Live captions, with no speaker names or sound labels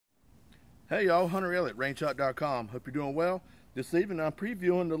Hey y'all, Hunter Elliott, rangehot.com. Hope you're doing well. This evening I'm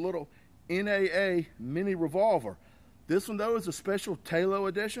previewing the little NAA Mini Revolver. This one though is a special TALO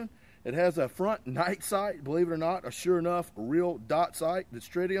edition. It has a front night sight, believe it or not, a sure enough real dot sight, that's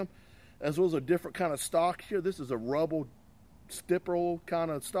tritium, as well as a different kind of stock here. This is a rubble stipple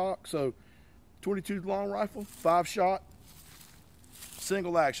kind of stock. So 22 long rifle, 5-shot,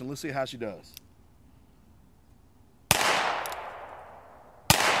 single action. Let's see how she does.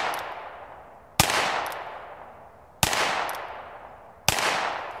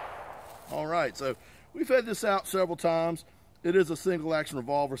 All right, so we've had this out several times. It is a single action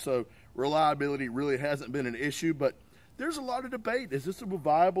revolver, so reliability really hasn't been an issue, but there's a lot of debate. Is this a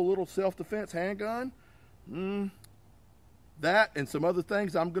viable little self-defense handgun? That and some other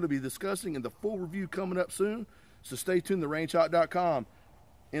things I'm going to be discussing in the full review coming up soon, so stay tuned to rangehot.com.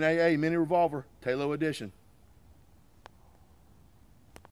 NAA Mini Revolver TALO edition.